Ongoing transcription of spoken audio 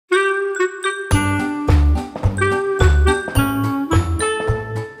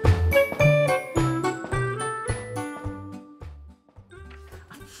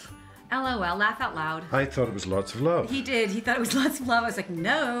laugh out loud. I thought it was lots of love. He did. He thought it was lots of love. I was like,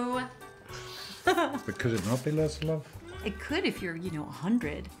 no. But could it not be lots of love? It could if you're,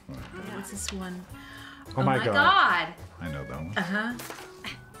 100. What's this one? Oh my God. I know that one. Uh-huh.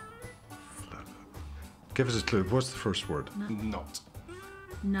 Give us a clue. What's the first word?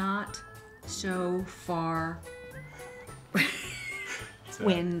 Not so far.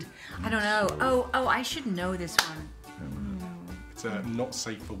 Wind. I don't know. Oh, I should know this one. It's not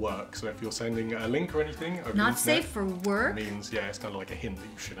safe for work. So if you're sending a link or anything over Not the safe for work? It means, it's kind of like a hint that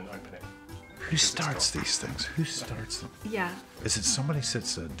you shouldn't open it. Who starts these things? Who starts them? Yeah. Is it somebody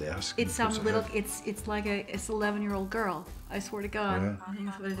sits at a desk? It's some little. It's like it's 11-year-old girl. I swear to God. Yeah. I think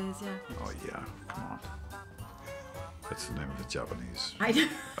that's what it is. Yeah. Oh yeah, come on. That's the name of the Japanese. I know.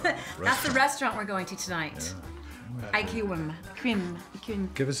 That's the restaurant we're going to tonight. Yeah. Acronym.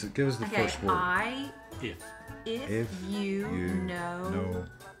 Give us the first word. If you know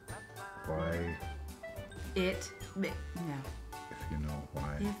why. No. If you know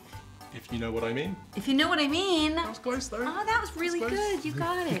why. If you know what I mean. If you know what I mean. That was close though. Oh, that was really good. You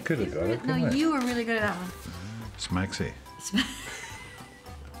got it. You could have got it. No, you were really good at that one. Smexy.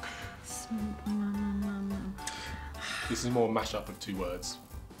 This is more a mashup of two words.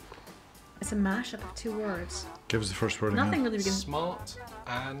 It's a mashup of two words. Give us the first word Nothing again. really begins. Smart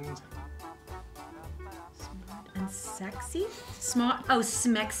and sexy? Smart. Oh,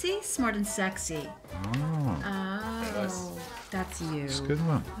 smexy? Smart and sexy. Oh. Oh, that's you. It's a good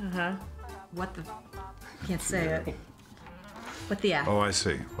one. Uh-huh. What the... Can't say it. What the F? Oh, I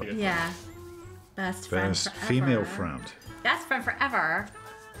see. Yeah. Best friend Best forever. female friend. Best friend forever.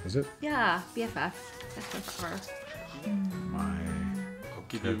 Is it? Yeah, BFF. Best friend forever. I'll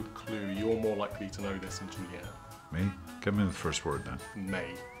give you a clue. You're more likely to know this than Julianne. Me? Give me the first word then.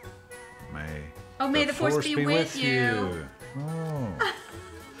 May. May. Oh, may the force be with you. Oh.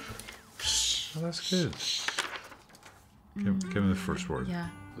 Well, that's good. Give me the first word. Yeah.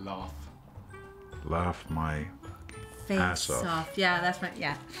 Laugh. Laugh my Face ass off. Yeah, that's right.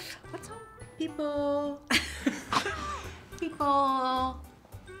 Yeah. What's up, people? People.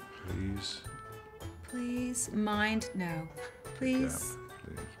 Please. Please mind. No. Please.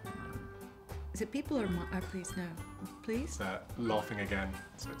 Yeah, please. Is it people or please? No. Please. It's laughing again.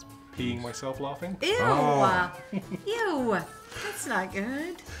 So it's peeing myself laughing. Ew. Oh. Ew. That's not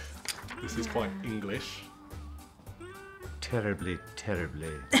good. This is quite English. Terribly,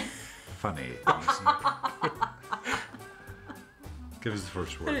 terribly funny. Give us the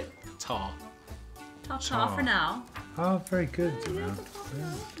first word. Tar. Ta-ta for now. Oh, very good, Joanne.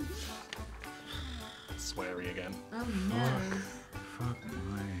 Yeah. Sweary again. Oh no. Fuck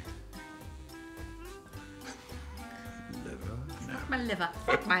my liver. No. My liver.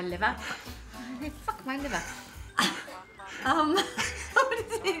 Fuck my liver. Fuck my liver. What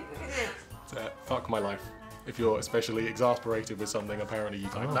is it? Fuck my life. If you're especially exasperated with something, apparently you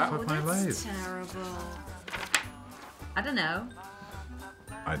type that. Fuck my That's life. terrible. I don't know.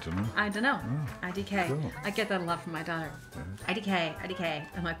 I don't know. I don't know. Oh, IDK. cool. I get that a lot from my daughter. IDK, IDK.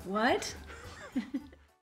 I'm like, what?